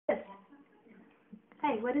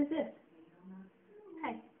Hey, what is this?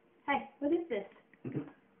 Hey, what is this?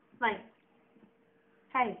 Like,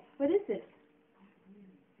 hey, what is this?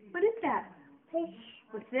 What is that? Fish.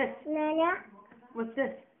 What's this? Nana. What's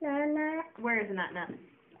this? Nana. Where is Nut Nut?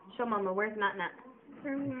 Show Mama, where's Nut Nut?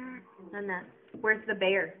 Nana. Nut Nut. Where's the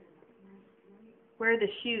bear? Where are the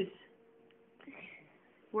shoes?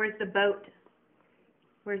 Where's the boat?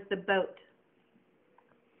 Where's the boat?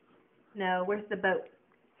 No, where's the boat?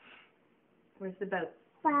 Where's the boat?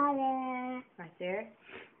 Father. Right there.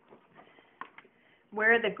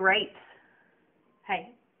 Where are the grapes?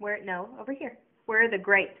 Hey, no, over here. Where are the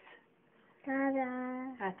grapes?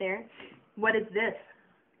 Father. Right there. What is this?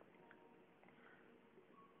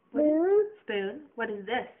 Spoon. Spoon. What is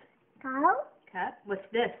this? Cup. Cup. What's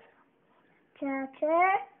this?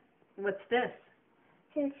 Churcher. What's this?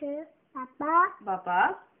 Churcher. Papa.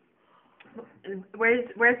 Papa.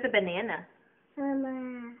 Where's the banana?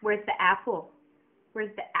 Mama. Where's the apple?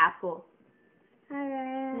 Where's the apple?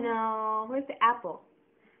 Father. No. Where's the apple?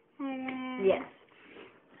 Father. Yes.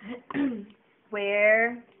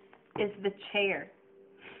 Where is the chair?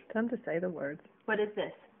 Time to say the words. What is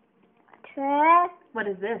this? Chair. What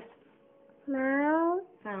is this? Mouth.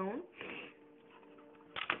 Phone.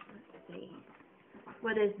 Let's see.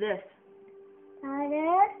 What is this?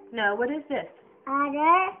 Father. No, what is this?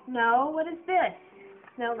 Father. No, what is this?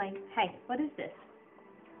 No, like, hey, what is this?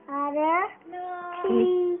 Father. No.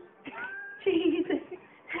 Cheese. Cheese.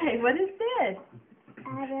 Hey, what is this?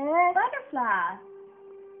 Father. Butterfly.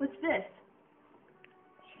 What's this?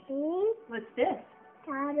 Cheese. What's this?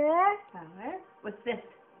 Father. Flower. What's this?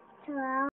 12.